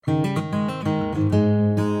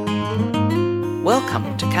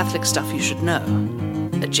Welcome to Catholic Stuff You Should Know,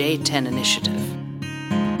 a J10 initiative.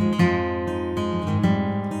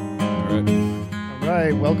 All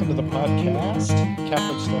right, welcome to the podcast,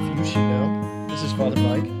 Catholic Stuff You Should Know. This is Father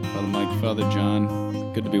Mike. Father Mike, Father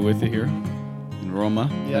John, good to be with you here in Roma.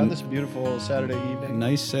 Yeah, and this beautiful Saturday evening.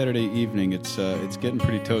 nice Saturday evening. It's getting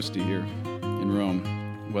pretty toasty here in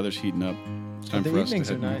Rome. Weather's heating up. It's time The for us to evenings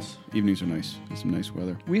head are north. nice. Evenings are nice. It's some nice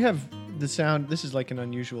weather. We have the sound, this is like an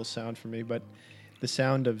unusual sound for me, but the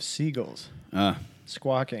sound of seagulls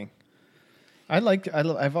squawking.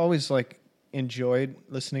 I've always enjoyed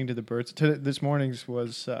listening to the birds. This morning's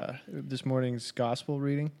gospel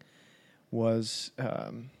reading was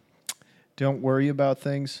don't worry about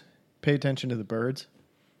things, pay attention to the birds.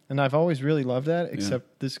 And I've always really loved that,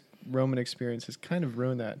 except this Roman experience has kind of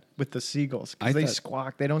ruined that with the seagulls. Because they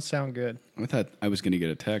squawk, they don't sound good. I thought I was going to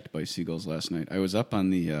get attacked by seagulls last night. I was up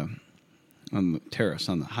on the terrace,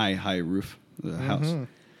 on the high roof of the house.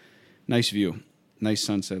 Nice view. Nice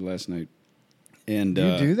sunset last night. And Do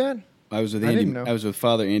you do that? I was with I Andy. didn't know. I was with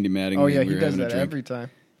Father Andy Mattingly. Oh, yeah, and he we were does having a that drink. every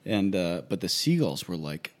time. And but the seagulls were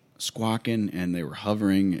like squawking and they were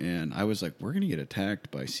hovering, and I was like, "We're gonna get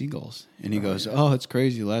attacked by seagulls." And he goes, yeah. "Oh, it's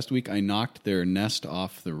crazy. Last week I knocked their nest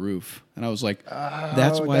off the roof," and I was like,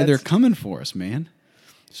 "That's why they're coming for us, man."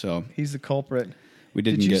 So He's the culprit. we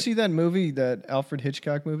didn't. Did you get, see that movie, that Alfred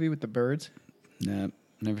Hitchcock movie with the birds? Nah,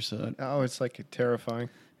 never saw it. Oh, it's terrifying.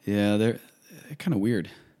 Yeah, they're kind of weird.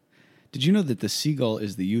 Did you know that the seagull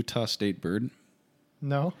is the Utah state bird?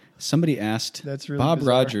 No? Somebody asked. That's really Bob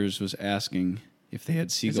bizarre. Rogers was asking if they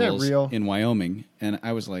had seagulls real? in Wyoming, and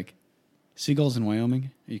I was like, "Seagulls in Wyoming?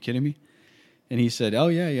 Are you kidding me?" And he said, "Oh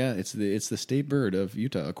yeah, it's the state bird of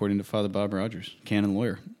Utah, according to Father Bob Rogers, canon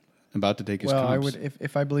lawyer, about to take his Well, I comps." would,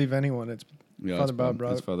 if I believe anyone, it's Yeah, Father that's Bob That's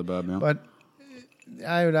Rogers. Father Bob. Yeah, But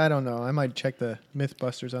I don't know. I might check the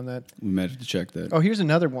Mythbusters on that. we might have to check that. Oh, here's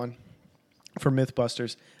another one for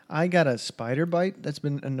Mythbusters. I got a spider bite that's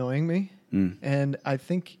been annoying me, and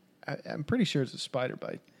I'm pretty sure it's a spider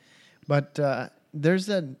bite. But there's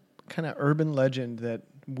that kind of urban legend that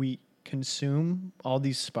we consume all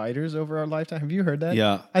these spiders over our lifetime. Have you heard that?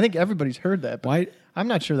 Yeah. I think everybody's heard that. But Why? I'm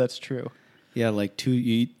not sure that's true. Yeah, like you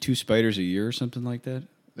eat 2 spiders a year or something like that.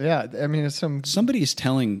 Yeah, I mean, it's some... Somebody is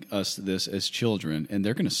telling us this as children, and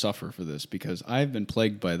they're going to suffer for this because I've been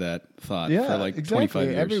plagued by that thought for like exactly.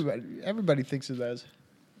 25 years. Everybody thinks of that as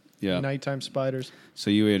nighttime spiders. So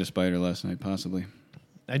you ate a spider last night, possibly.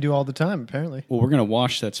 I do all the time, apparently. Well, we're going to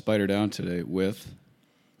wash that spider down today with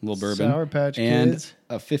a little bourbon. Sour Patch and Kids.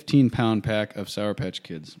 a 15-pound pack of Sour Patch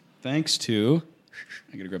Kids. Thanks to,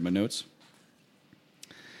 I got to grab my notes,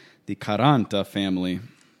 the Caranta family,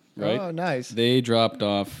 right? Oh, nice. They dropped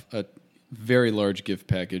off a very large gift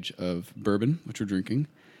package of bourbon, which we're drinking,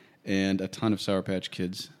 and a ton of Sour Patch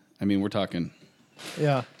Kids. I mean, we're talking...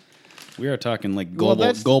 Yeah. We are talking like Well, global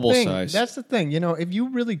that's the thing. size. That's the thing. If you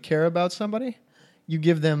really care about somebody, you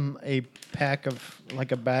give them a pack of,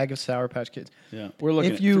 like a bag of Sour Patch Kids. Yeah, we're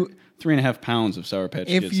looking If at you- 3.5 pounds of Sour Patch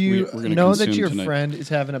Kids. If you we're gonna know that consume your tonight. friend is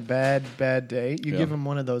having a bad day, you Yeah. give them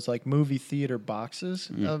one of those like movie theater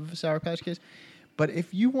boxes of Sour Patch Kids. But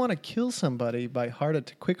if you want to kill somebody by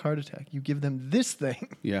quick heart attack, you give them this thing,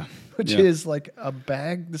 Yeah, which yeah. is like a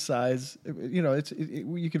bag the size.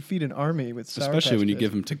 You could feed an army with Sour Especially Patch when you Kids.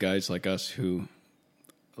 give them to guys like us who,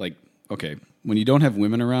 like, okay, when you don't have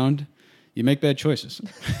women around, you make bad choices.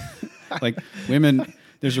 Like women,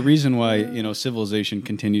 there's a reason why civilization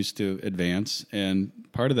continues to advance, and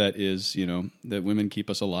part of that is that women keep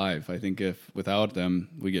us alive. I think if without them,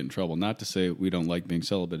 we get in trouble. Not to say we don't like being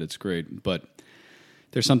celibate; it's great, but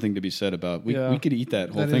there's something to be said about we could eat that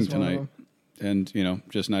whole That thing is one of tonight, and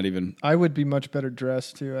just not even. I would be much better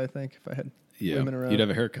dressed too, I think, if I had women around. You'd have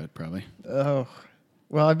a haircut probably. Oh,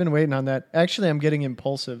 well, I've been waiting on that. Actually, I'm getting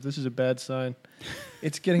impulsive. This is a bad sign.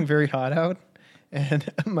 It's getting very hot out,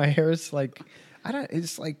 and my hair is like, I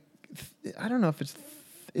don't know if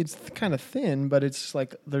it's kind of thin, but it's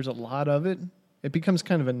like there's a lot of it. It becomes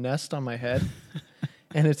kind of a nest on my head,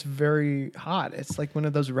 and it's very hot. It's like one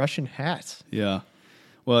of those Russian hats. Yeah.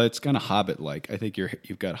 Well, it's kind of Hobbit-like. I think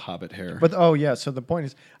you've got Hobbit hair. But so the point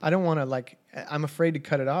is, I don't want to I'm afraid to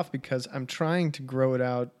cut it off because I'm trying to grow it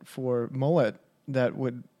out for mullet that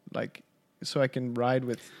would so I can ride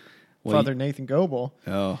with Father Nathan Goebel.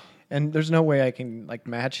 Oh. And there's no way I can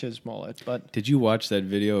match his mullet. But Did you watch that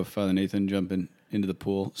video of Father Nathan jumping into the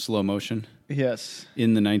pool, slow motion, yes,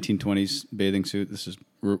 in the 1920s bathing suit? This is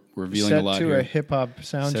revealing set a lot to here. a hip hop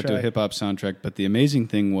soundtrack. Set to a hip hop soundtrack. But the amazing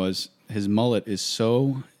thing was his mullet is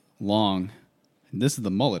so long. And this is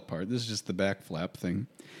the mullet part. This is just the back flap thing.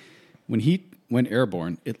 When went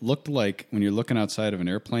airborne, it looked like when you're looking outside of an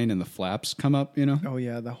airplane and the flaps come up, you know? Oh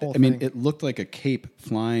yeah, the whole I thing. mean, it looked like a cape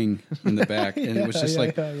flying in the back, and it was just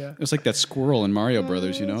it was like that squirrel in Mario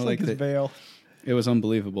Brothers, you know? It's like his veil. It was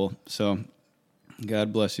unbelievable. So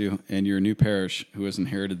God bless you and your new parish who has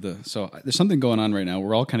inherited the... So there's something going on right now.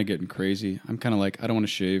 We're all kind of getting crazy. I'm kind of like, I don't want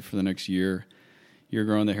to shave for the next year. You're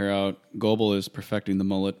growing the hair out. Goebel is perfecting the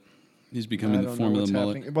mullet. He's becoming the formula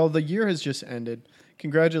mullet. Happening. Well, the year has just ended.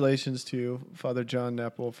 Congratulations to Father John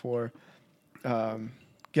Nepple for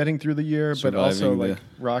getting through the year, but also like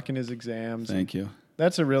rocking his exams. Thank you.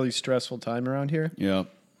 That's a really stressful time around here. Yeah.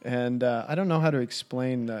 And I don't know how to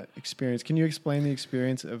explain that experience. Can you explain the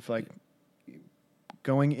experience of like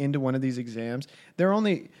going into one of these exams? They're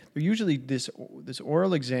usually this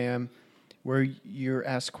oral exam where you're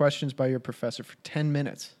asked questions by your professor for 10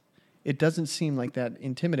 minutes. It doesn't seem like that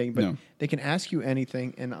intimidating, but they can ask you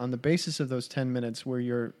anything, and on the basis of those 10 minutes where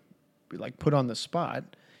you're like put on the spot,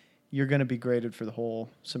 you're going to be graded for the whole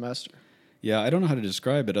semester. Yeah, I don't know how to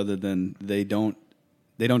describe it other than they don't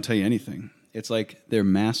tell you anything. It's like they're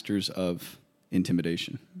masters of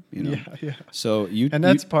intimidation, you know. Yeah. So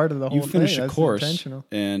that's part of the whole thing. You finish thing. a course,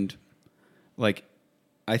 and like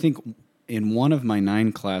I think in one of my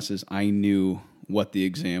 9 classes, I knew what the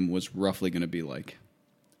exam was roughly going to be like.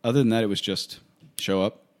 Other than that, it was just show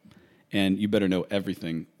up, and you better know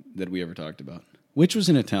everything that we ever talked about, which was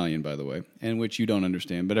in Italian, by the way, and which you don't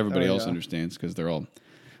understand, but everybody else understands because they're all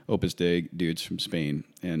Opus Dei dudes from Spain.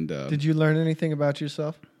 And did you learn anything about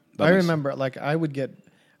yourself? I remember, like, I'd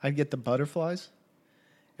get the butterflies,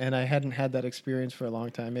 and I hadn't had that experience for a long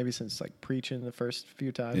time, maybe since like preaching the first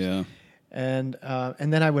few times. Yeah, and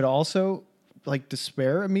then I would also like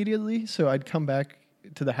despair immediately, so I'd come back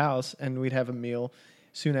to the house and we'd have a meal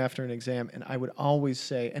soon after an exam, and I would always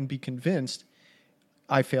say and be convinced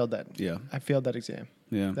I failed that. Yeah. I failed that exam.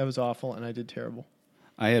 Yeah. That was awful, and I did terrible.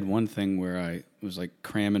 I had one thing where I was like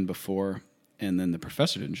cramming before, and then the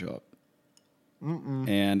professor didn't show up.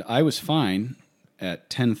 And I was fine at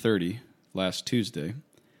 10:30 last Tuesday,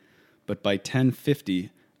 but by 10:50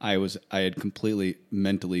 I had completely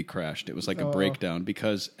mentally crashed. It was like a breakdown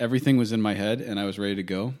because everything was in my head and I was ready to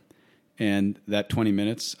go. And that 20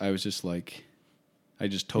 minutes, I was just like, I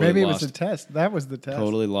just totally Maybe lost. it was a test. That was the test.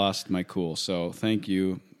 Totally lost my cool. So thank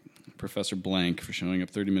you, Professor Blank, for showing up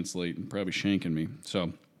 30 minutes late and probably shanking me.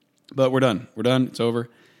 So, but we're done. We're done. It's over.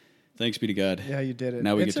 Thanks be to God. Yeah, you did it.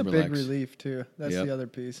 Now we get to relax. It's a big relief, too. That's the other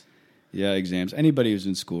piece. Yeah, exams. Anybody who's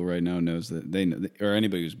in school right now knows that they know, or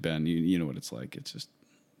anybody who's been, you know what it's like. It's just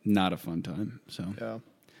not a fun time. So yeah.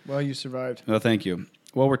 Well, you survived. Well, thank you.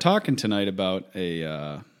 Well, we're talking tonight about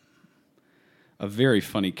a very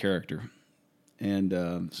funny character, and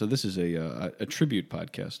so this is a tribute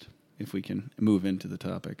podcast. If we can move into the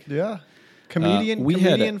topic, yeah,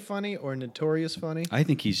 comedian funny or notorious funny. I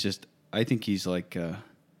think he's like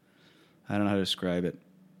I don't know how to describe it.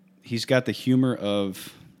 He's got the humor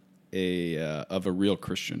of a real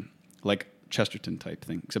Christian, like Chesterton type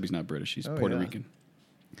thing, except he's not British. He's Puerto Rican.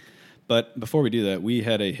 But before we do that, we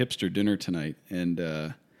had a hipster dinner tonight,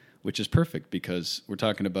 and which is perfect because we're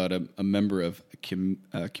talking about a member of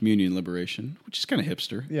Communion Liberation, which is kind of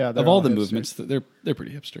hipster. Yeah, of all the movements, they're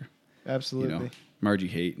pretty hipster. Absolutely. You know, Margie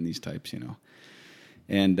Haight and these types, you know.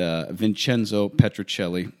 And Vincenzo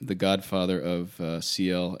Petrocelli, the godfather of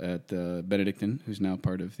CL at Benedictine, who's now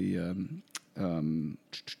part of the, what do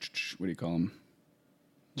you call them?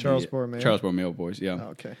 Charles Borromeo. Charles Borromeo Boys, yeah. Oh,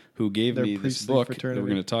 okay. Who gave me this book fraternity that we're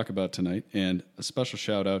going to talk about tonight. And a special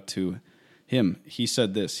shout out to him. He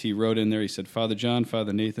said this. He wrote in there, he said, Father John,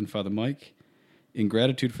 Father Nathan, Father Mike, in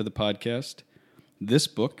gratitude for the podcast, this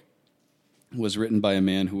book was written by a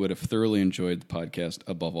man who would have thoroughly enjoyed the podcast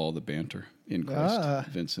above all the banter in Christ,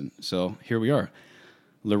 Vincent. So here we are.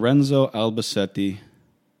 Lorenzo Albasetti,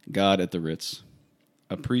 God at the Ritz.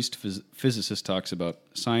 A priest physicist talks about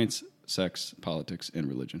science, sex, politics, and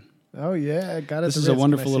religion. Oh, yeah. God at the Ritz. This is a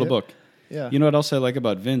wonderful little book. Yeah. You know what else I like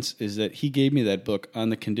about Vince is that he gave me that book on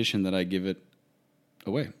the condition that I give it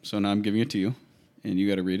away. So now I'm giving it to you, and you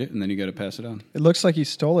got to read it, and then you got to pass it on. It looks like he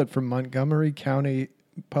stole it from Montgomery County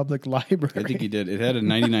Public Library. I think he did. It had a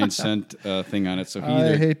 99-cent thing on it, so he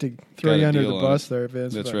I hate to throw you under the bus there,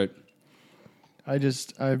 Vince. That's right.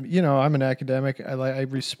 I'm an academic. I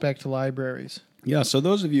respect libraries. Yeah, so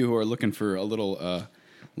those of you who are looking for a little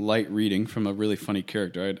light reading from a really funny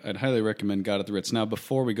character, I'd highly recommend God at the Ritz. Now,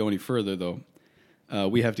 before we go any further, though,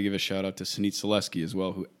 we have to give a shout-out to Sunit Selesky as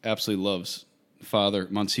well, who absolutely loves Father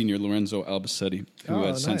Monsignor Lorenzo Albasetti, who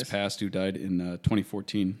has since passed, who died in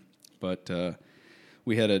 2014. But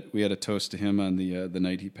we had a toast to him on the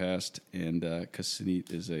night he passed, and because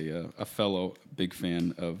Sunit is a fellow big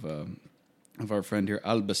fan of of our friend here,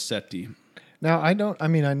 Albacete. Now, I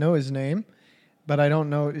know his name, but I don't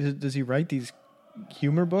know. Does he write these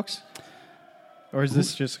humor books? Or is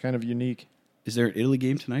this just kind of unique? Is there an Italy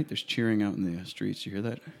game tonight? There's cheering out in the streets. You hear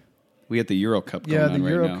that? We got the Euro Cup going Yeah, on the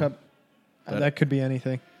right Euro now. Cup. That could be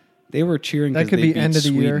anything. They were cheering That because could they be beat end of the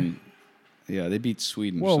Sweden. year. Yeah, they beat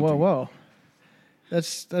Sweden. or Whoa, whoa, something. whoa.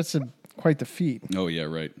 That's quite the feat. Oh, yeah,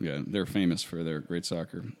 right. Yeah, they're famous for their great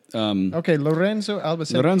soccer. Okay, Lorenzo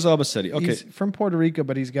Albacete. Lorenzo Albacete. Okay. He's from Puerto Rico,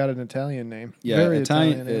 but he's got an Italian name. Yeah, Very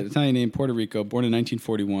Italian name. Italian name, Puerto Rico, born in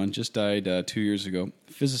 1941, just died 2 years ago.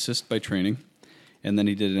 Physicist by training, and then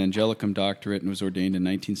he did an Angelicum doctorate and was ordained in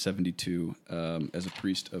 1972 as a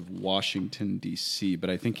priest of Washington, D.C., but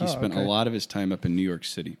I think he spent a lot of his time up in New York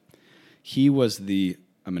City. He was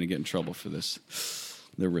I'm going to get in trouble for this,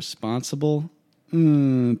 the responsible,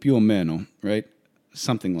 più o meno, right?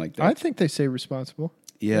 Something like that. I think they say responsible.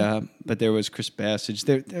 Yeah, but there was Chris Bassage.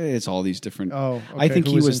 It's all these different. Oh, okay. I think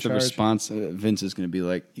Who he was was in the charge? response. Vince is going to be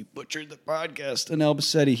like, "You butchered the podcast." And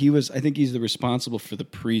Albacete, I think he's the responsible for the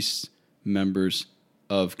priests members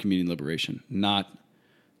of Communion Liberation, not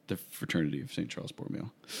the Fraternity of St. Charles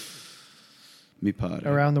Borromeo. Mi padre.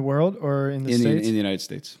 Around the world or in the in States? the United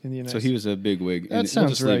States. In the United so he was a big wig. That and sounds we'll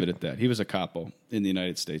just leave right. it at that. He was a capo in the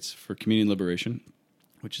United States for Communion Liberation,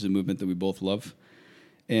 which is a movement that we both love.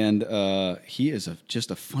 And he is just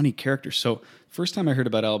a funny character. So first time I heard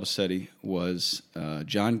about Albacete was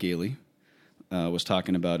John Gailey was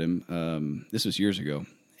talking about him. This was years ago.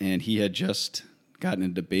 And he had just gotten in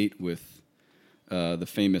a debate with the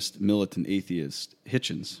famous militant atheist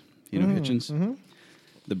Hitchens. You know Hitchens? Mm-hmm.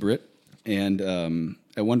 The Brit. And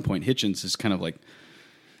at one point, Hitchens is kind of like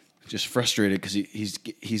just frustrated because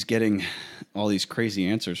he's getting all these crazy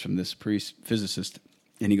answers from this priest physicist.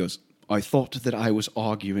 And he goes, I thought that I was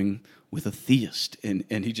arguing with a theist. And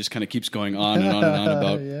he just kind of keeps going on and on and on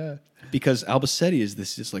about Yeah. because Albacete is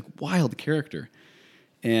this like wild character.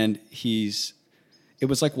 And it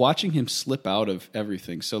was like watching him slip out of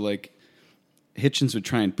everything. So like Hitchens would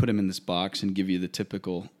try and put him in this box and give you the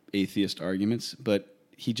typical atheist arguments, but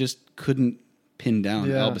he just couldn't pin down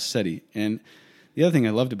Albacete. And the other thing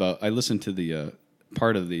I listened to the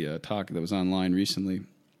part of the talk that was online recently.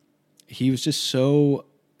 He was just so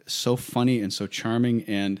funny and so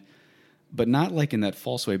charming, but not like in that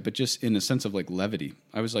false way, but just in a sense of like levity.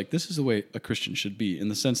 I was like, this is the way a Christian should be, in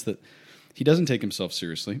the sense that he doesn't take himself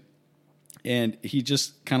seriously, and he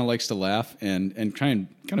just kind of likes to laugh and try and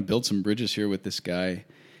kind of build some bridges here with this guy.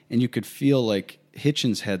 And you could feel like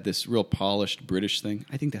Hitchens had this real polished British thing.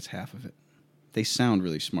 I think that's half of it. They sound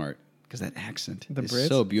really smart because that accent is Brits?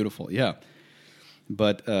 so beautiful. Yeah.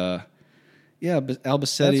 But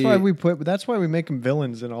Albacete. That's why we make them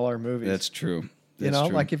villains in all our movies. That's true. True.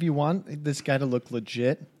 Like if you want this guy to look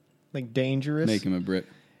legit, like dangerous, Make him a Brit.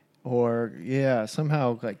 or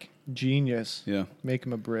somehow like genius, Yeah. make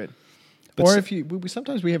him a Brit. But Or if you,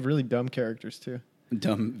 sometimes we have really dumb characters too.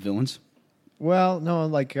 Dumb villains. Well, no,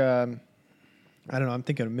 like I don't know. I'm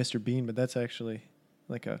thinking of Mr. Bean, but that's actually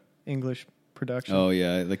like a English production. Oh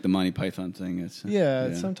yeah, like the Monty Python thing. It's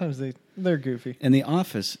Sometimes they're goofy. And The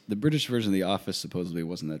Office, the British version of The Office supposedly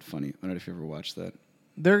wasn't that funny. I don't know if you ever watched that.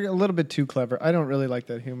 They're a little bit too clever. I don't really like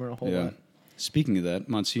that humor a whole lot. Speaking of that,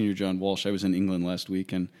 Monsignor John Walsh, I was in England last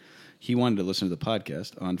week, and he wanted to listen to the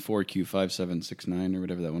podcast on 4Q5769 or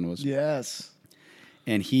whatever that one was. Yes.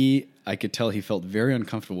 And I could tell he felt very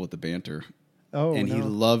uncomfortable with the banter. Oh, and he no.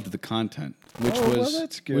 loved the content, which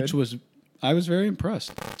that's good. Which was, I was very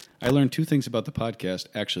impressed. I learned two things about the podcast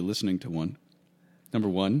actually listening to one. Number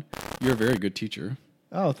one, you're a very good teacher.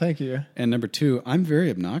 Oh, thank you. And number two, I'm very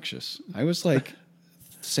obnoxious. I was like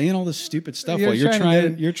saying all this stupid stuff while You're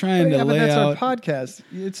trying to but lay that's out. our podcast.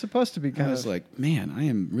 It's supposed to be kind I of. was like, man, I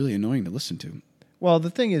am really annoying to listen to. Well,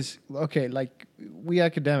 the thing is, okay, like we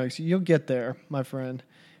academics, you'll get there, my friend,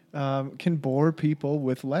 can bore people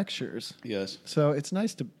with lectures. Yes. So it's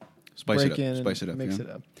nice to Spice break it in up. Spice it and up. mix Yeah.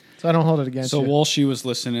 it up. So I don't hold it against So you. Walshy was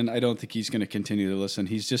listening. I don't think he's going to continue to listen.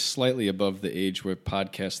 He's just slightly above the age where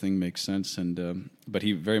podcasting makes sense, and but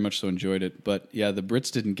he very much so enjoyed it. But yeah, the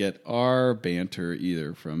Brits didn't get our banter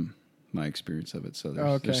either, from my experience of it.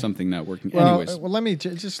 So there's something not working. Well, Anyways, let me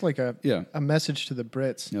just like a message to the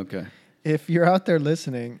Brits. okay. If you're out there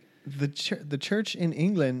listening, the church in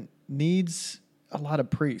England needs a lot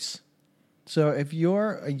of priests. So if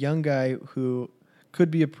you're a young guy who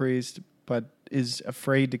could be a priest but is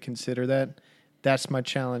afraid to consider that, that's my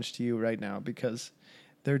challenge to you right now, because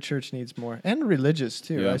their church needs more. And religious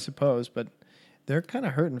too, Yeah. I suppose, but they're kind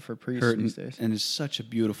of hurting for priests these days. And it's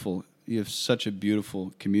you have such a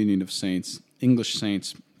beautiful communion of saints, English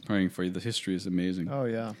saints praying for you. The history is amazing. Oh,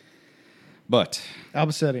 yeah. But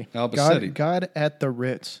Albacete. God at the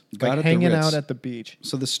Ritz. God like at the hanging Ritz. out at the beach.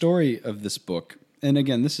 So the story of this book, and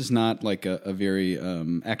again, this is not like a very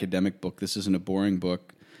academic book. This isn't a boring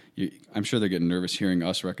book. I'm sure they're getting nervous hearing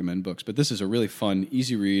us recommend books, but this is a really fun,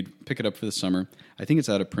 easy read. Pick it up for the summer. I think it's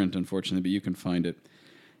out of print, unfortunately, but you can find it.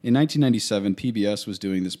 In 1997, PBS was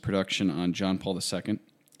doing this production on John Paul II,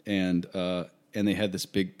 and they had this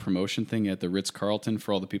big promotion thing at the Ritz-Carlton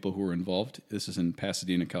for all the people who were involved. This is in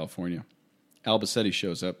Pasadena, California. Albacete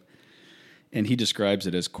shows up, and he describes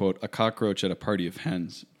it as, quote, a cockroach at a party of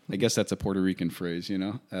hens. I guess that's a Puerto Rican phrase, you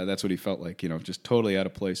know? That's what he felt like, you know, just totally out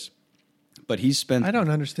of place. But he's spent... I don't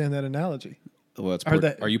understand that analogy. Well,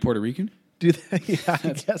 are you Puerto Rican? Do they? Yeah, I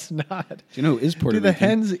guess not. Do you know who is Puerto Rican? Do the Rican?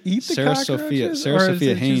 hens eat the Sarah cockroaches? Sarah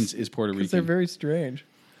Sophia Haynes is Puerto Rican. They're very strange.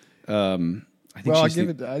 I think I'll she's give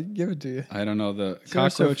it to you. I don't know. The Sarah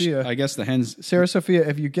cockroach, Sophia. I guess the hens... Sarah Sophia,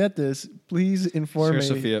 if you get this, please inform me.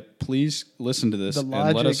 Sarah Sophia, please listen to this The and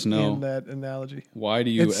logic let us know in that analogy. why do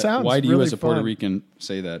you really as a Puerto fun. Rican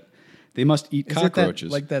say that? They must eat Is cockroaches. it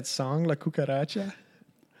that, like that song, La Cucaracha?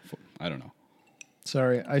 I don't know.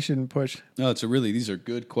 Sorry, I shouldn't push. No, these are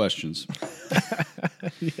good questions.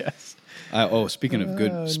 Yes. Speaking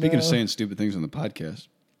of saying stupid things on the podcast,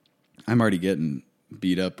 I'm already getting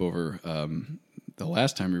beat up over the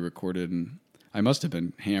last time we recorded, and I must have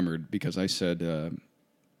been hammered because I said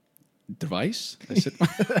device. I said,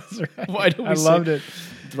 That's right. why do we I loved it.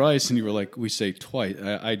 thrice? And you were like, we say twice.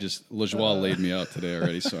 LaJoie laid me out today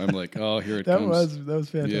already, so I'm like, oh, here it comes. That was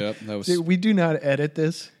fantastic. Yeah, that was. See, we do not edit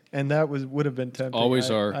this, and that would have been tempting.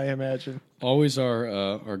 I imagine. Always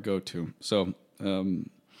our go-to. So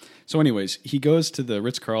anyways, he goes to the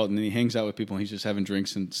Ritz-Carlton and he hangs out with people, and he's just having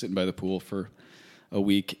drinks and sitting by the pool for a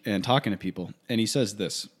week and talking to people. And he says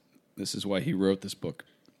this. This is why he wrote this book.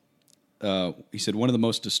 He said, one of the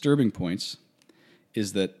most disturbing points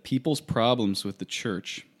is that people's problems with the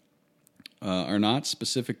church are not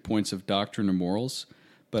specific points of doctrine or morals,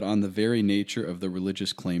 but on the very nature of the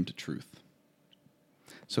religious claim to truth.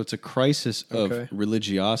 So it's a crisis of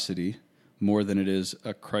religiosity more than it is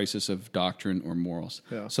a crisis of doctrine or morals.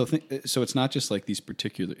 Yeah. So it's not just like these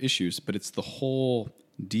particular issues, but it's the whole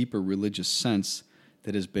deeper religious sense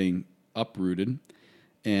that is being uprooted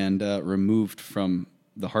and removed from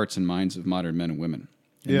the hearts and minds of modern men and women.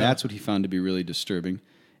 And that's what he found to be really disturbing.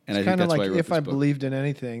 And it's I think that's like why I wrote if this I book. believed in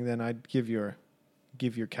anything, then I'd give your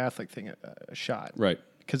Catholic thing a shot. Right.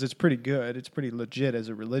 Because it's pretty good. It's pretty legit as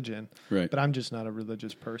a religion. Right. But I'm just not a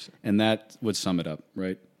religious person. And that would sum it up,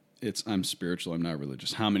 right? I'm spiritual, I'm not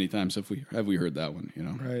religious. How many times have we heard that one, you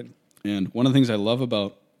know? Right. And one of the things I love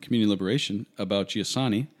about Community Liberation, about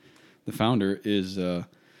Giussani, the founder, is the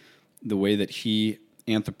way that he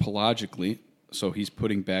anthropologically, so he's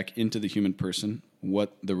putting back into the human person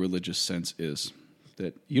what the religious sense is.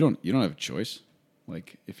 That you don't have a choice,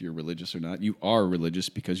 like if you're religious or not. You are religious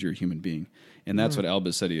because you're a human being. And that's what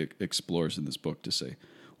Albacete explores in this book, to say,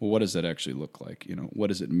 well, what does that actually look like? You know, what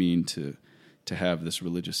does it mean to have this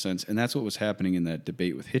religious sense? And that's what was happening in that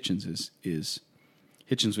debate with Hitchens is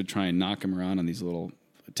Hitchens would try and knock him around on these little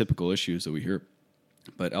typical issues that we hear.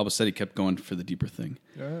 But Albacete kept going for the deeper thing.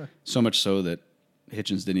 Yeah. So much so that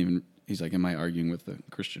Hitchens didn't even, he's like, am I arguing with a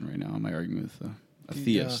Christian right now? Am I arguing with a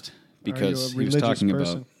theist? Because he was talking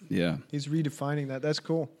about, He's redefining that. That's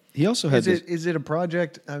cool. He also had is it a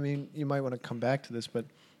project? I mean, you might want to come back to this, but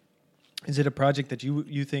is it a project that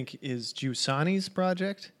you think is Giussani's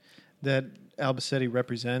project that Albacete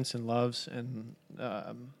represents and loves and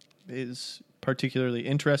is particularly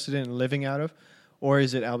interested in and living out of? Or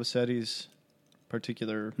is it Albacete's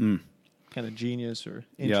particular kind of genius or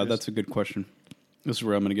interest? Yeah, that's a good question. This is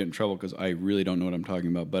where I'm going to get in trouble because I really don't know what I'm talking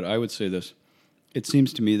about. But I would say this. It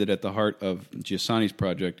seems to me that at the heart of Giussani's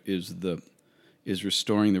project is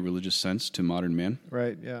restoring the religious sense to modern man.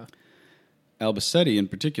 Right, yeah. Albacete, in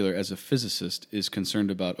particular, as a physicist, is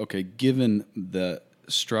concerned about, okay, given the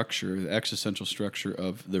structure, the existential structure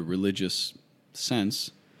of the religious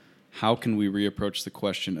sense, how can we reapproach the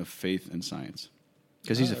question of faith and science?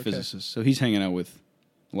 Because he's a physicist, so he's hanging out with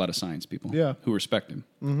a lot of science people who respect him.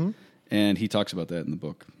 Mm-hmm. And he talks about that in the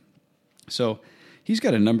book. So he's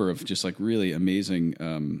got a number of just like really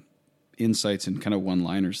amazing insights and kind of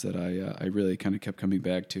one-liners that I really kind of kept coming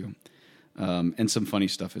back to. And some funny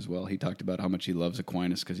stuff as well. He talked about how much he loves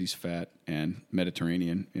Aquinas because he's fat and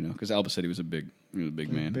Mediterranean, you know, because Albacete was a big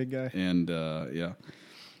man. Big guy. And,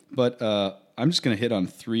 But I'm just going to hit on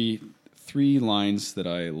three lines that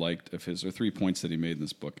I liked of his, or 3 points that he made in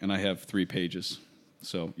this book. And I have 3 pages,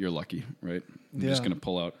 so you're lucky, right? I'm just going to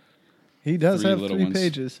pull out. He does have 3 ones.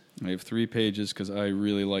 pages. I have 3 pages because I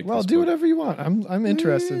really like this do book. whatever you want. I'm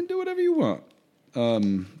interested. Do whatever you want.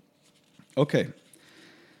 Okay.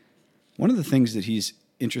 One of the things that he's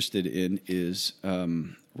interested in is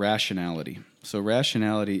rationality. So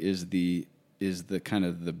rationality is the kind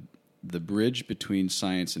of the bridge between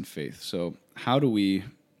science and faith. So how do we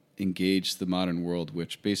engage the modern world,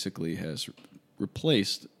 which basically has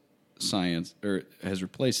replaced science, or has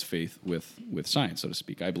replaced faith with science, so to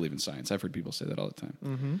speak? I believe in science. I've heard people say that all the time.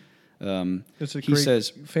 Mm-hmm. It's a He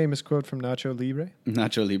says, famous quote from Nacho Libre.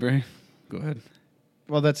 Nacho Libre. Go ahead.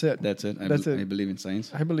 Well, that's it. That's it. I believe in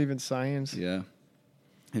science. I believe in science. Yeah.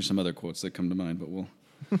 There's some other quotes that come to mind, but we'll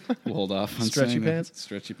hold off on Stretchy saying pants? that.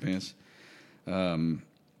 Stretchy pants. And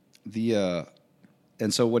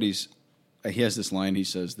so what he has this line. He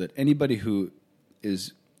says that anybody who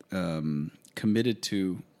is committed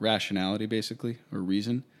to rationality, basically, or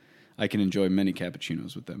reason, I can enjoy many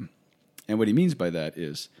cappuccinos with them. And what he means by that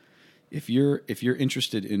is, if you're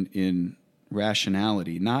interested in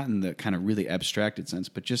rationality, not in the kind of really abstracted sense,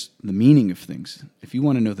 but just the meaning of things. If you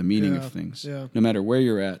want to know the meaning of things, no matter where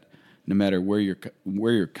you're at, no matter where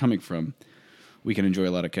you're coming from, we can enjoy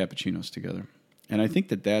a lot of cappuccinos together. And I think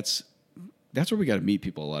that's where we got to meet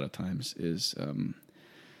people a lot of times. Is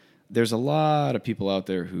there's a lot of people out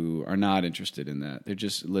there who are not interested in that. They're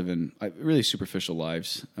just living really superficial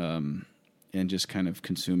lives, and just kind of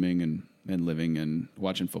consuming and living and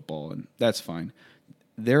watching football, and that's fine.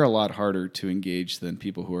 They're a lot harder to engage than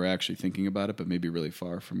people who are actually thinking about it, but maybe really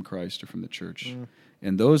far from Christ or from the church. Mm.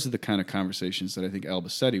 And those are the kind of conversations that I think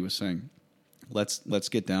Albacete was saying. Let's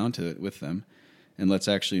get down to it with them, and let's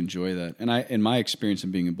actually enjoy that. And in my experience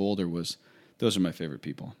in being in Boulder, those are my favorite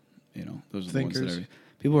people. You know, those are the ones that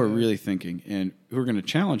people are really thinking and who are going to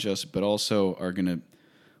challenge us, but also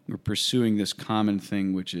we're pursuing this common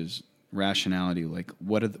thing, which is rationality. Like,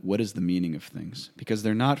 what is the meaning of things? Because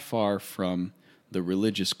they're not far from the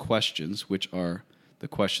religious questions, which are the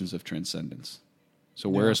questions of transcendence. So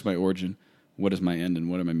where is my origin? What is my end?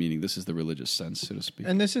 And what am I meaning? This is the religious sense, so to speak.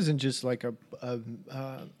 And this isn't just like a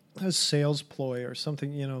sales ploy or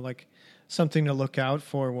something, like something to look out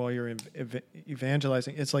for while you're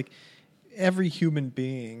evangelizing. It's like every human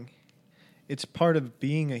being, it's part of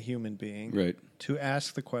being a human being, right, to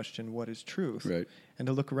ask the question, what is truth? Right. And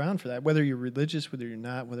to look around for that, whether you're religious, whether you're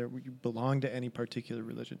not, whether you belong to any particular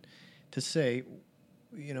religion. To say,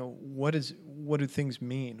 what do things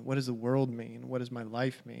mean? What does the world mean? What does my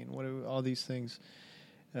life mean? What do all these things?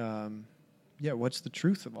 What's the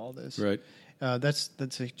truth of all this? Right. That's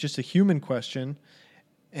just a human question,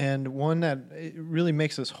 and one that it really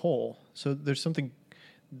makes us whole. So there's something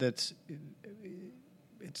that's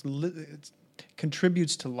it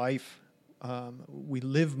contributes to life. We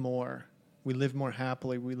live more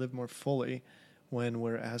happily. We live more fully when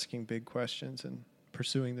we're asking big questions and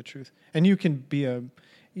pursuing the truth. And you can be a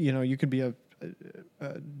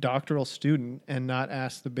doctoral student and not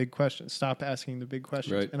ask the big questions. Stop asking the big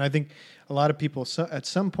questions. Right. And I think a lot of people at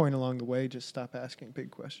some point along the way just stop asking big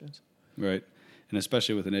questions. Right. And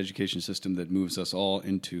especially with an education system that moves us all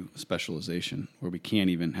into specialization, where we can't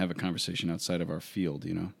even have a conversation outside of our field,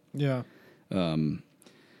 Yeah.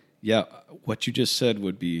 What you just said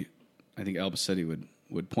would be, I think Albacete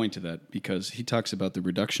would point to that, because he talks about the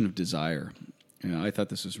reduction of desire. I thought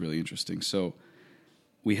this was really interesting. So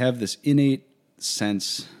we have this innate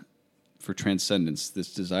sense for transcendence,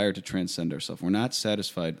 this desire to transcend ourselves. We're not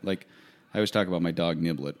satisfied. Like I always talk about my dog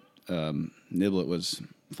Niblet. Niblet was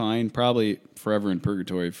fine, probably forever in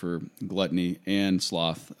purgatory for gluttony and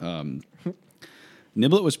sloth.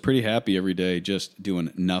 Niblet was pretty happy every day just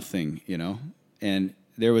doing nothing, and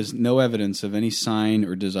there was no evidence of any sign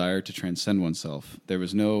or desire to transcend oneself. There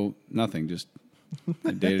was nothing, just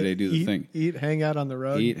day-to-day do the thing. Eat, hang out on the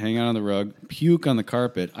rug. Puke on the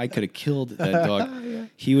carpet. I could have killed that dog. Yeah.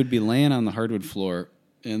 He would be laying on the hardwood floor,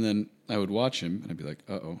 and then I would watch him, and I'd be like,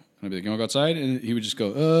 uh-oh. And I'd be like, you want to go outside? And he would just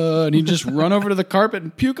go, and he'd just run over to the carpet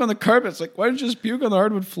and puke on the carpet. It's like, why don't you just puke on the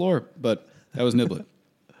hardwood floor? But that was Niblet.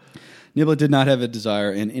 Niblet did not have a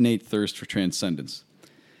desire, an innate thirst for transcendence.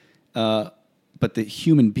 But the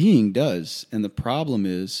human being does, and the problem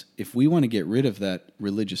is, if we want to get rid of that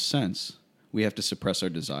religious sense, we have to suppress our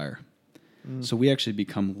desire. So we actually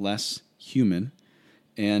become less human,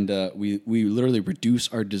 and we literally reduce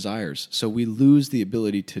our desires. So we lose the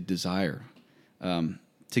ability to desire.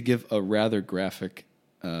 To give a rather graphic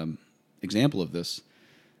example of this,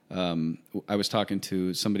 I was talking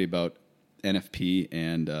to somebody about NFP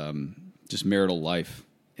and just marital life.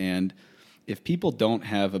 And if people don't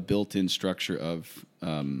have a built-in structure of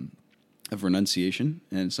renunciation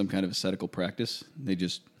and some kind of ascetical practice, they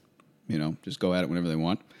just go at it whenever they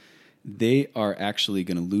want, they are actually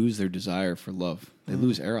going to lose their desire for love. They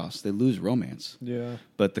lose eros. They lose romance. Yeah.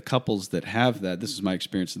 But the couples that have that, this is my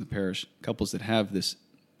experience in the parish, couples that have this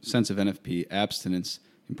sense of NFP, abstinence,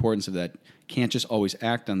 importance of that, can't just always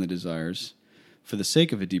act on the desires for the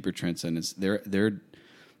sake of a deeper transcendence.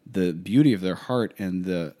 The beauty of their heart and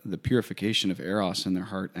the purification of eros in their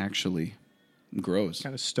heart actually grows.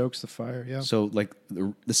 Kind of stokes the fire, yeah. So, like,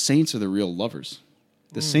 the saints are the real lovers.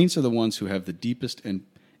 The saints are the ones who have the deepest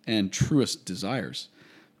and truest desires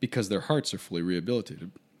because their hearts are fully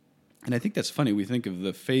rehabilitated. And I think that's funny. We think of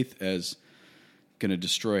the faith as going to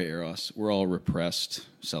destroy eros. We're all repressed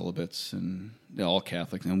celibates and they're all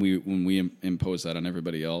Catholic. And when we impose that on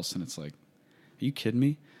everybody else, and it's like, are you kidding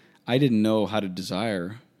me? I didn't know how to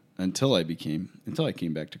desire until I came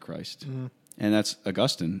back to Christ. And that's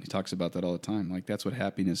Augustine. He talks about that all the time. Like, that's what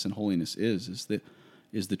happiness and holiness is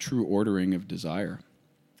the true ordering of desire.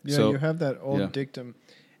 Yeah, So, you have that old dictum,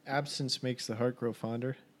 absence makes the heart grow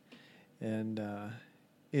fonder. And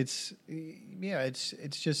it's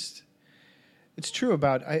true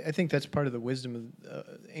about, I think that's part of the wisdom of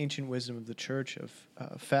ancient wisdom of the church of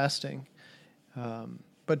fasting.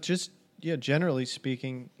 But just, generally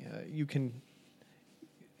speaking, you can,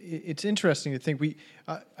 it's interesting to think,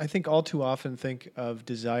 I think all too often think of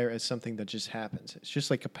desire as something that just happens. It's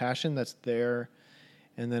just like a passion that's there,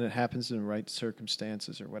 and then it happens in the right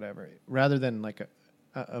circumstances or whatever, rather than like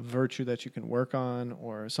a virtue that you can work on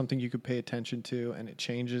or something you could pay attention to, and it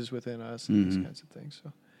changes within us and these kinds of things.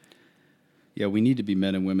 So, yeah, we need to be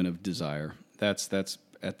men and women of desire. That's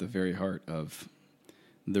at the very heart of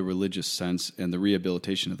the religious sense and the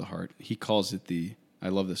rehabilitation of the heart. He calls it I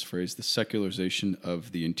love this phrase, the secularization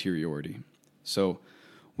of the interiority. So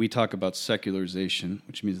we talk about secularization,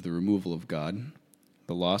 which means the removal of God,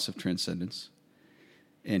 the loss of transcendence.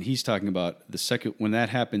 And he's talking about when that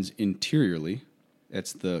happens interiorly,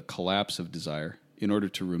 it's the collapse of desire in order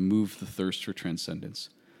to remove the thirst for transcendence.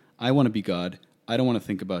 I want to be God. I don't want to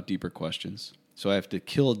think about deeper questions. So I have to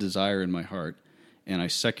kill a desire in my heart, and I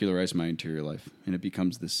secularize my interior life. And it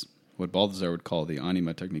becomes this, what Balthasar would call the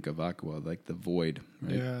anima technica vacua, like the void,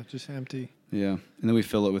 right? Yeah, just empty. Yeah. And then we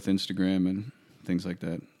fill it with Instagram and things like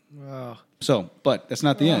that. Wow. So, but that's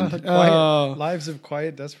not the end. Lives of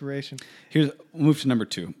quiet desperation. We'll move to number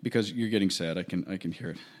 2 because you're getting sad. I can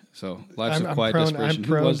hear it. So, lives of quiet desperation.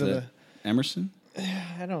 Who was that? Emerson?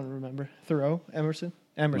 I don't remember. Thoreau? Emerson?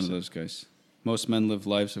 One of those guys. Most men live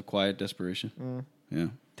lives of quiet desperation. Yeah.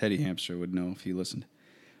 Teddy Hamster would know if he listened.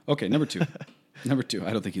 Okay, number 2. Number 2.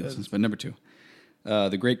 I don't think he listens, but number 2.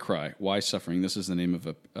 The Great Cry, Why Suffering. This is the name of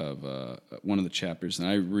one of the chapters, and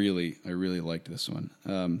I really liked this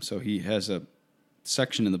one. So he has a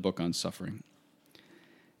section in the book on suffering.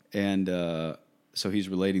 And so he's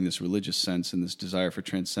relating this religious sense and this desire for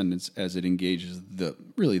transcendence as it engages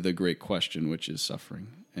the great question, which is suffering.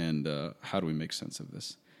 And how do we make sense of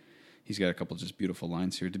this? He's got a couple just beautiful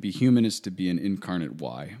lines here. To be human is to be an incarnate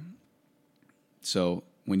why. So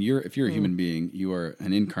if you're a human being, you are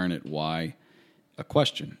an incarnate why, a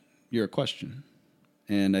question. You're a question.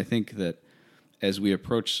 And I think that as we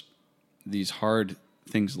approach these hard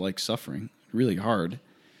things like suffering, really hard,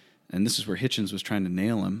 and this is where Hitchens was trying to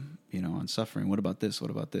nail him, on suffering. What about this? What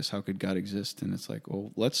about this? How could God exist? And it's like,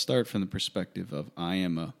 well, let's start from the perspective of I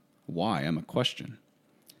am a why. I'm a question.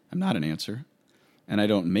 I'm not an answer. And I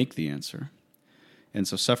don't make the answer. And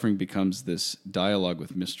so suffering becomes this dialogue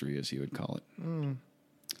with mystery, as he would call it.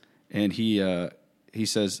 And he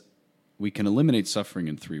says, we can eliminate suffering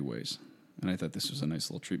in 3 ways. And I thought this was a nice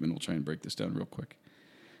little treatment. We'll try and break this down real quick.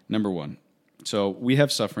 Number 1. So we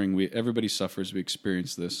have suffering. Everybody suffers. We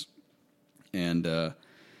experience this. And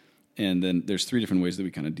then there's 3 different ways that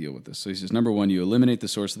we kind of deal with this. So he says, number 1, you eliminate the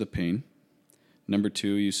source of the pain. Number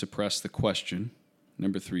 2, you suppress the question.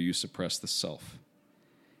 Number 3, you suppress the self.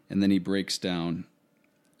 And then he breaks down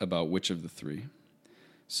about which of the 3.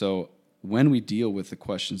 So when we deal with the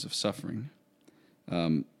questions of suffering,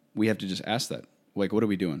 we have to just ask that. Like, what are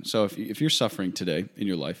we doing? So if you're suffering today in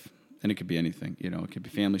your life, and it could be anything, it could be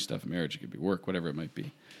family stuff, marriage, it could be work, whatever it might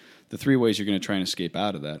be. The 3 ways you're going to try and escape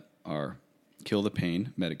out of that are kill the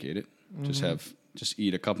pain, medicate it, just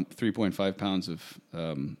eat 3.5 pounds of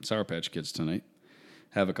Sour Patch Kids tonight,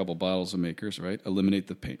 have a couple bottles of Makers, right? Eliminate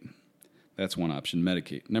the pain. That's one option,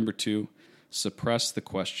 medicate. Number 2, suppress the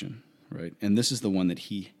question, right? And this is the one that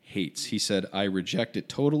he hates. He said, I reject it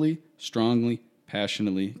totally, strongly,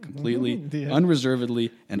 passionately, completely,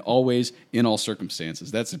 unreservedly, and always in all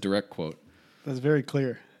circumstances. That's a direct quote. That's very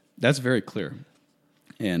clear. That's very clear.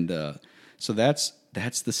 And so that's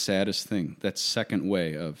the saddest thing. That second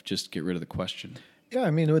way of just get rid of the question. Yeah,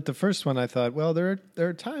 I mean, with the first one, I thought, well, there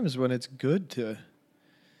are times when it's good to,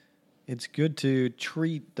 it's good to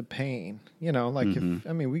treat the pain. You know, like if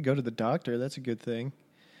we go to the doctor, that's a good thing.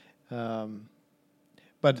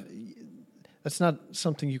 But that's not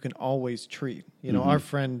something you can always treat. You know, our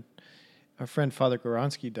friend Father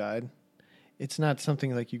Goronsky died. It's not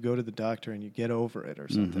something like you go to the doctor and you get over it or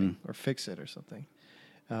something or fix it or something.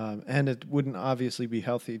 And it wouldn't obviously be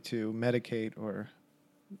healthy to medicate or,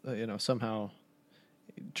 somehow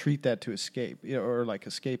treat that to escape, or like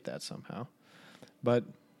escape that somehow. But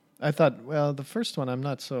I thought, well, the first one,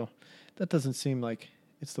 that doesn't seem like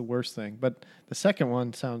it's the worst thing. But the second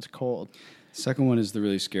one sounds cold. Second one is the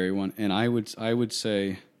really scary one. And I would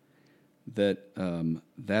say that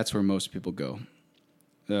that's where most people go.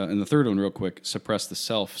 And the third one, real quick, suppress the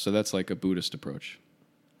self. So that's like a Buddhist approach.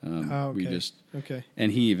 Okay.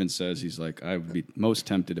 And he even says, he's like, I would be most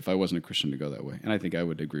tempted if I wasn't a Christian to go that way. And I think I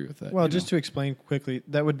would agree with that. Well, just to explain quickly,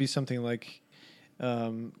 that would be something like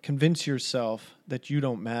convince yourself that you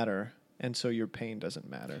don't matter, and so your pain doesn't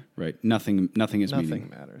matter. Right. Nothing is meaning. Nothing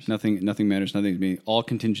matters. Nothing matters. Nothing is meaning. All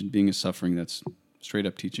contingent being is suffering. That's straight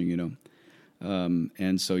up teaching,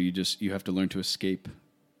 And so you have to learn to escape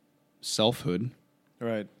selfhood,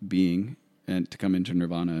 right, being, and to come into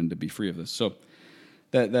nirvana and to be free of this. So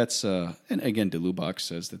that's and again, de Lubac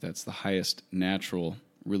says that that's the highest natural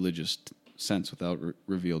religious sense without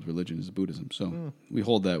revealed religion is Buddhism. So we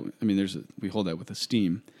hold that. I mean, we hold that with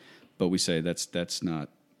esteem, but we say that's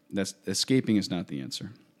escaping is not the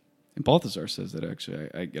answer. And Balthasar says that actually.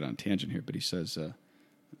 I get on tangent here, but he says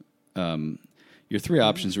your three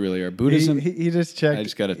options really are Buddhism. He just checked. I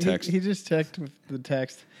just got a text. He just checked with the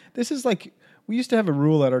text. This is like we used to have a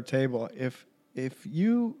rule at our table. If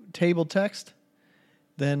you table text,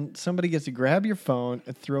 then somebody gets to grab your phone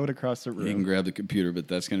and throw it across the room. You can grab the computer, but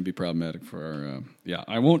that's going to be problematic for our.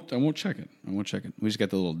 I won't check it. We just got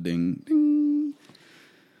the little ding, ding.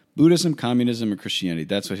 Buddhism, communism, or Christianity.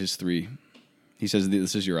 That's what his three. He says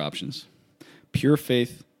this is your options: pure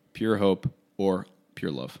faith, pure hope, or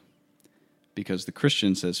pure love. Because the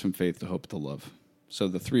Christian says from faith to hope to love. So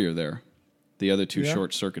the three are there. The other two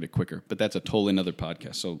short circuit it quicker. But that's a totally another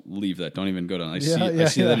podcast. So leave that. Don't even go down. I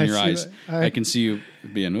see that in your eyes. I can see you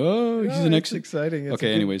being, he's an It's exciting.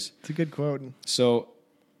 Anyways. It's a good quote. So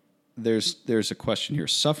there's a question here.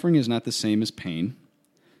 Suffering is not the same as pain,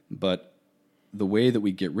 but the way that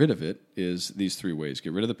we get rid of it is these three ways.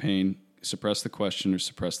 Get rid of the pain, suppress the question, or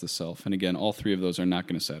suppress the self. And again, all three of those are not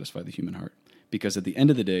going to satisfy the human heart. Because at the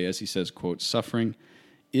end of the day, as he says, quote, suffering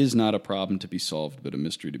is not a problem to be solved, but a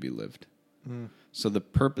mystery to be lived. So the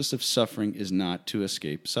purpose of suffering is not to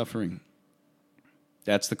escape suffering.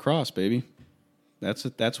 That's the cross, baby. That's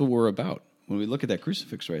what we're about. When we look at that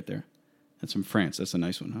crucifix right there, that's from France. That's a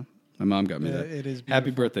nice one, huh? My mom got me that. It is beautiful. Happy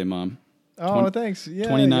birthday, Mom. Oh, thanks. Yeah,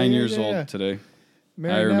 29 years old today.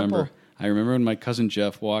 Mary I remember when my cousin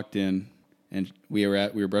Jeff walked in, and we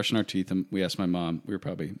were brushing our teeth, and we asked my mom. We were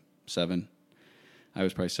probably 7. I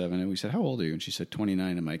was probably 7, and we said, "How old are you?" And she said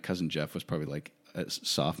 29, and my cousin Jeff was probably like a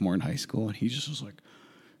sophomore in high school, and he just was like,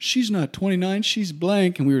 "She's not 29, she's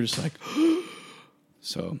blank," and we were just like,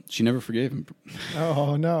 so she never forgave him.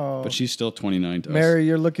 Oh no! But she's still 29 to us. Mary,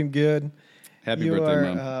 you're looking good. Happy birthday,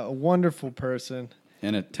 Mom! You are a wonderful person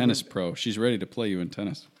and a tennis pro. She's ready to play you in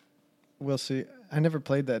tennis. We'll see. I never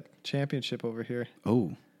played that championship over here.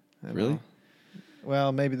 Oh, really?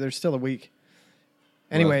 Well, maybe there's still a week.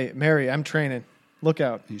 Anyway, Mary, I'm training. Look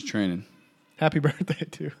out. He's training. Happy birthday,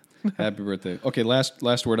 too. Happy birthday. Okay,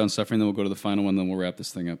 last word on suffering, then we'll go to the final one, then we'll wrap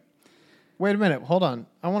this thing up. Wait a minute. Hold on.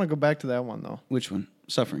 I want to go back to that one, though. Which one?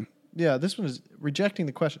 Suffering. Yeah, this one is rejecting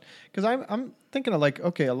the question. Because I'm thinking of like,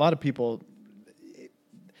 okay, a lot of people,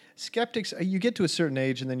 skeptics, you get to a certain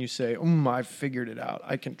age and then you say, I've figured it out.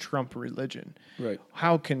 I can trump religion. Right.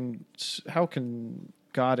 How can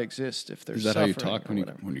God exist if there's suffering? Is that how you talk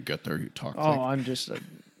when you get there? You talk. I'm just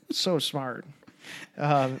so smart.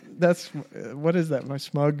 That's what is that? My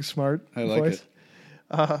smug, smart I like voice?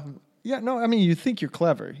 it. You think you're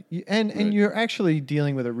clever, and you're actually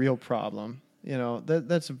dealing with a real problem.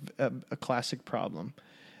 That's a classic problem.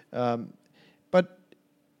 But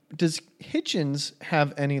does Hitchens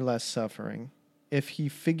have any less suffering if he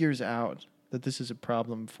figures out that this is a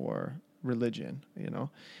problem for religion?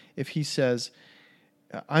 If he says,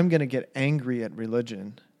 "I'm going to get angry at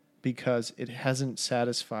religion because it hasn't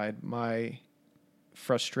satisfied my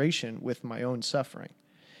frustration with my own suffering."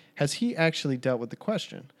 Has he actually dealt with the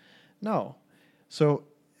question? No. So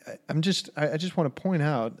I just want to point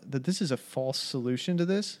out that this is a false solution to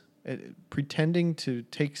this, pretending to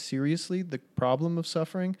take seriously the problem of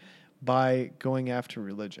suffering by going after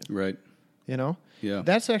religion. Right. Yeah.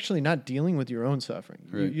 That's actually not dealing with your own suffering.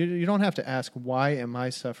 Right. You don't have to ask, why am I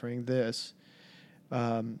suffering this?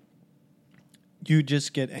 you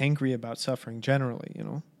just get angry about suffering generally,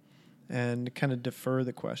 and kind of defer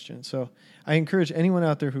the question. So I encourage anyone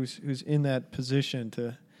out there who's in that position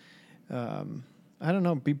to, I don't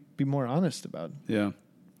know, be more honest about. Yeah.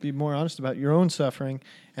 Be more honest about your own suffering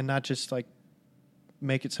and not just like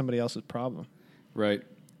make it somebody else's problem. Right.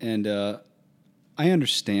 And I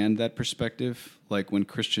understand that perspective. Like when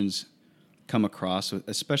Christians come across,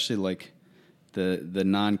 especially like the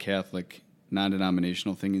non-Catholic,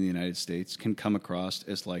 non-denominational thing in the United States can come across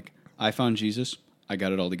as like, I found Jesus, I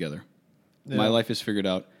got it all together. Yeah. My life is figured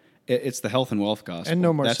out. It's the health and wealth gospel. And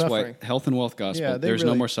no more That's suffering. Why health and wealth gospel, Yeah, there's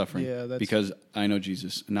no more suffering. Yeah, because I know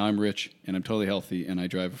Jesus. Now I'm rich and I'm totally healthy and I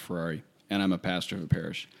drive a Ferrari and I'm a pastor of a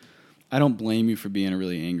parish. I don't blame you for being a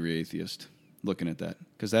really angry atheist looking at that,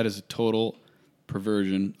 because that is a total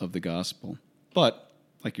perversion of the gospel. But,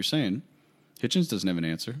 like you're saying, Hitchens doesn't have an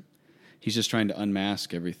answer. He's just trying to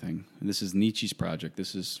unmask everything. And this is Nietzsche's project.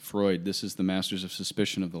 This is Freud. This is the masters of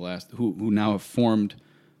suspicion of the last, who now have formed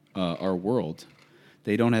our world.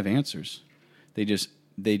 They don't have answers. They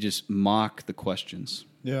just mock the questions.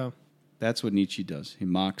 Yeah. That's what Nietzsche does. He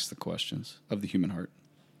mocks the questions of the human heart.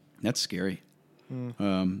 That's scary.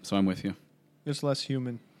 So I'm with you. It's less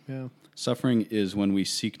human. Yeah. Suffering is when we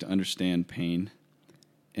seek to understand pain,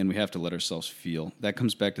 and we have to let ourselves feel. That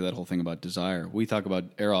comes back to that whole thing about desire. We talk about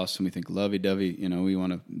eros and we think lovey-dovey, we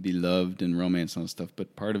want to be loved and romance and all that stuff.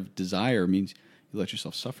 But part of desire means you let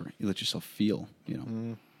yourself suffer. You let yourself feel,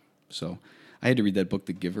 So I had to read that book,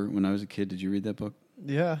 The Giver, when I was a kid. Did you read that book?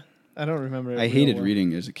 Yeah. I don't remember it. I hated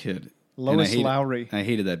reading as a kid. Lois Lowry. I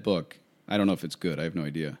hated that book. I don't know if it's good. I have no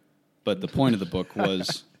idea. But the point of the book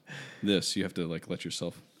was this. You have to let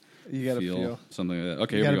yourself you gotta feel something like that.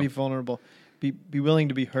 Okay, you here we gotta go. be vulnerable. Be willing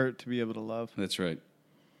to be hurt to be able to love. That's right.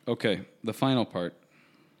 Okay, the final part,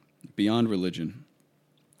 beyond religion.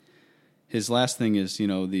 His last thing is,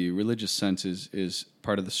 the religious sense is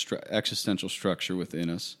part of the existential structure within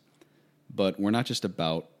us, but we're not just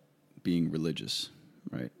about being religious,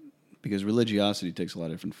 right? Because religiosity takes a lot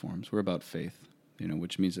of different forms. We're about faith,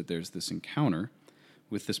 which means that there's this encounter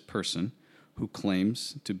with this person who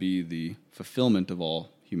claims to be the fulfillment of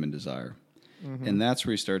all human desire. Mm-hmm. And that's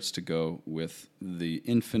where he starts to go with the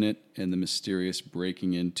infinite and the mysterious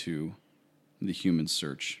breaking into the human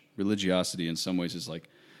search. Religiosity in some ways is like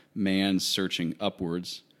man searching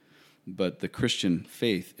upwards, but the Christian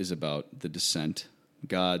faith is about the descent,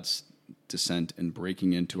 God's descent and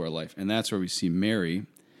breaking into our life. And that's where we see Mary,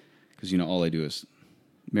 because, all I do is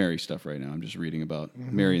Mary stuff right now. I'm just reading about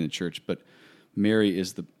Mary in the church, but Mary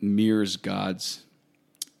mirrors God's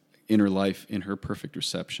inner life in her perfect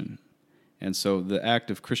reception. And so the act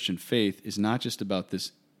of Christian faith is not just about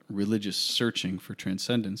this religious searching for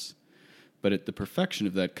transcendence, but the perfection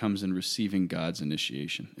of that comes in receiving God's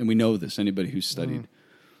initiation. And we know this. Anybody who's studied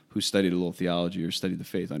a little theology or studied the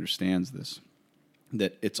faith understands this,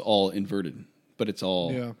 that it's all inverted, but it's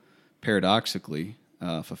all paradoxically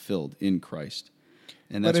fulfilled in Christ.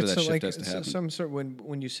 And that's where that shift has to happen. Some sort,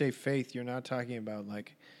 when you say faith, you're not talking about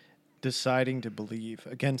deciding to believe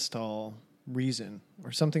against all reason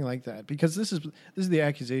or something like that, because this is the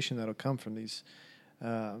accusation that'll come from these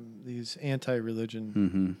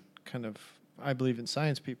anti-religion kind of, I believe in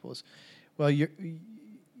science people, is, well,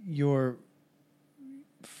 your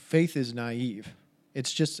faith is naive.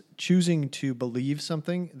 It's just choosing to believe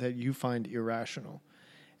something that you find irrational,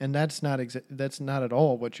 and that's not at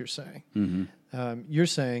all what you're saying. Mm-hmm. You're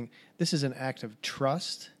saying this is an act of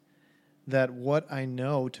trust that what I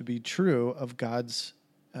know to be true of God's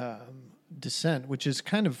descent, which is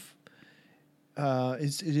kind of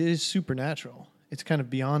it is supernatural. It's kind of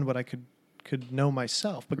beyond what I could know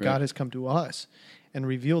myself, but right. God has come to us and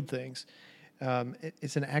revealed things.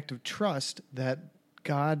 It's an act of trust that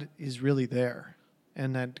God is really there,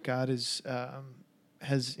 and that God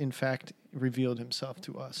has in fact revealed Himself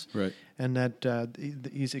to us, right? And that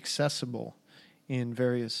He's accessible in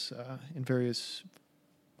various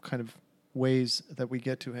kind of ways that we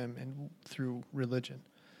get to Him and through religion.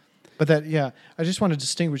 But I just want to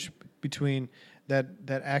distinguish between that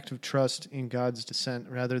act of trust in God's descent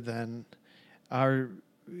rather than our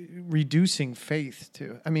reducing faith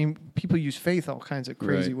to. I mean, people use faith all kinds of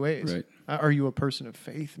crazy ways. Right. Are you a person of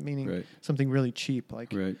faith? Meaning something really cheap, like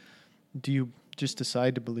do you just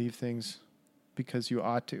decide to believe things because you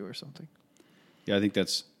ought to or something? Yeah, I think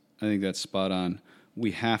that's spot on.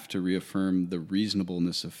 We have to reaffirm the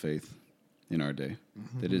reasonableness of faith in our day.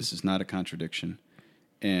 Mm-hmm. That is not a contradiction.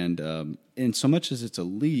 And in so much as it's a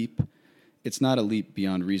leap, it's not a leap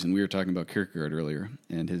beyond reason. We were talking about Kierkegaard earlier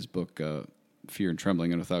and his book, Fear and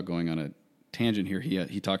Trembling, and without going on a tangent here.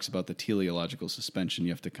 He talks about the teleological suspension.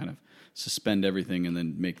 You have to kind of suspend everything and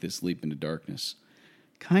then make this leap into darkness.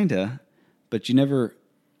 Kinda, but you never.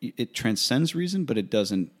 It transcends reason, but it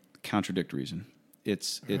doesn't contradict reason.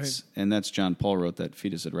 It's and that's John Paul wrote that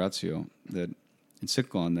Fides et Ratio, that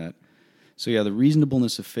encyclical on that. So yeah, the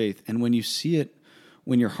reasonableness of faith, and when you see it,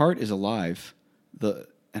 when your heart is alive, and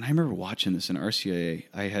I remember watching this in RCIA,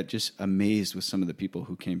 I had just amazed with some of the people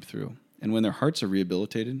who came through. And when their hearts are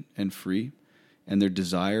rehabilitated and free, and their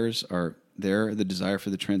desires are there, the desire for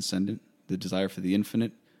the transcendent, the desire for the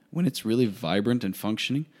infinite, when it's really vibrant and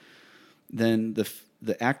functioning, then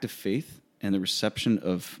the act of faith and the reception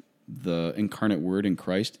of the incarnate word in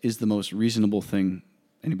Christ is the most reasonable thing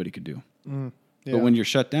anybody could do. Yeah. But when you're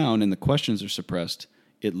shut down and the questions are suppressed,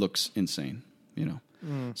 it looks insane,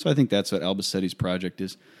 So I think that's what Albacetti's project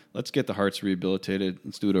is. Let's get the hearts rehabilitated.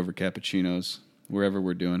 Let's do it over cappuccinos, wherever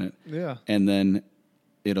we're doing it. Yeah. And then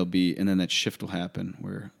that shift will happen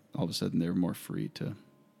where all of a sudden they're more free to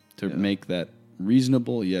make that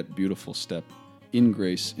reasonable yet beautiful step in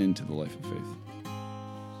grace into the life of faith.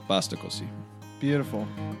 Basta così. Beautiful.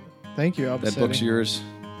 Thank you, Albacetti. That book's yours.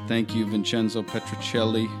 Thank you, Vincenzo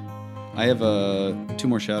Petruccelli. I have 2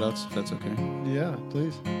 more shout-outs, if that's okay. Yeah,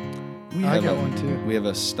 please. I got one, too. We have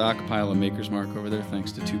a stockpile of Maker's Mark over there,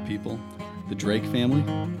 thanks to 2 people. The Drake family,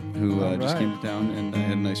 who just came to town, and I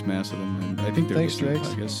had a nice mass of them. And I think they're listening to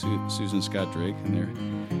the podcast, Susan Scott Drake, and they're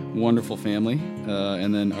wonderful family.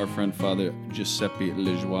 And then our friend Father Giuseppe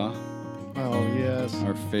Lejoie. Oh, yes.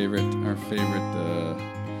 Our favorite.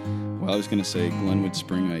 Well, I was going to say Glenwood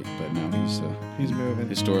Springite, but now he's moving.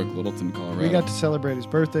 Historic Littleton, Colorado. We got to celebrate his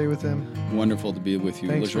birthday with him. Wonderful to be with you.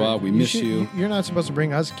 Thanks, Lejoie, we miss you. You're not supposed to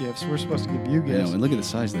bring us gifts. We're supposed to give you I gifts. know, and look at the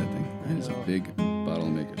size of that thing. That is a big bottle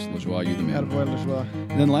of Maker's. Lejoie, you the man. Attaboy, Lejoie.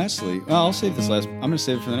 And then lastly, I'll save this last. I'm going to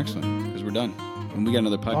save it for the next one because we're done. And we got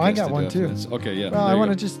another podcast. I got to one do too. after this. Okay, yeah. Well,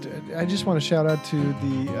 I just want to shout out to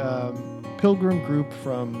the Pilgrim group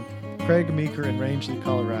from Craig Meeker in Rangeley,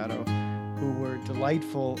 Colorado, who were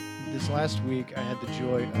delightful. This last week, I had the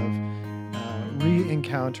joy of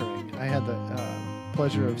re-encountering. I had the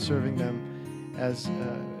pleasure of serving them as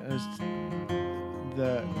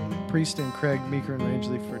the priest in Craig Meeker in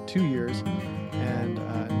Rangeley for 2 years, and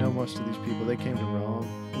know most of these people. They came to Rome.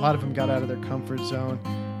 A lot of them got out of their comfort zone,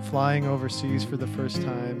 flying overseas for the first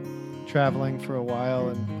time, traveling for a while,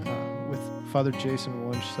 and with Father Jason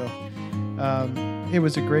Wunsch. So it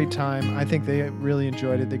was a great time. I think they really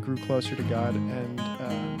enjoyed it. They grew closer to God, and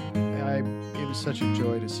it was such a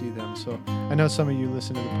joy to see them. So I know some of you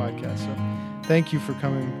listen to the podcast, so thank you for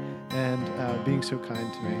coming and being so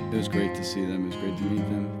kind to me. It was great to see them. It was great to meet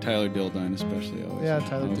them. Tyler Dildine especially. Always. Yeah,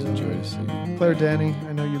 Tyler always Dildine. enjoy to see. Claire Danny,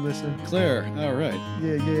 I know you listen. Claire, all right.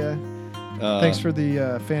 Yeah. Thanks for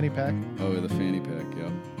the fanny pack. Oh, the fanny pack, yeah.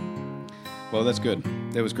 Well, that's good.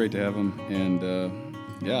 It was great to have them, and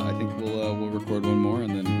yeah, I think we'll record one more,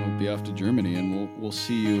 and then we'll be off to Germany, and we'll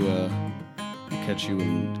see you. We'll catch you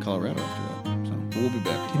in Colorado after that. So we'll be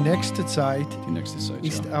back. Die nächste Zeit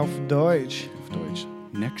ist ja. auf Deutsch. Auf Deutsch.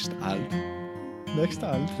 Next alt. Next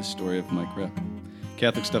alt. The story of Mike Repp.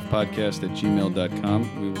 CatholicStuffPodcast@gmail.com.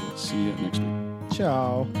 We will see you next week.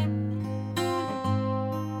 Ciao.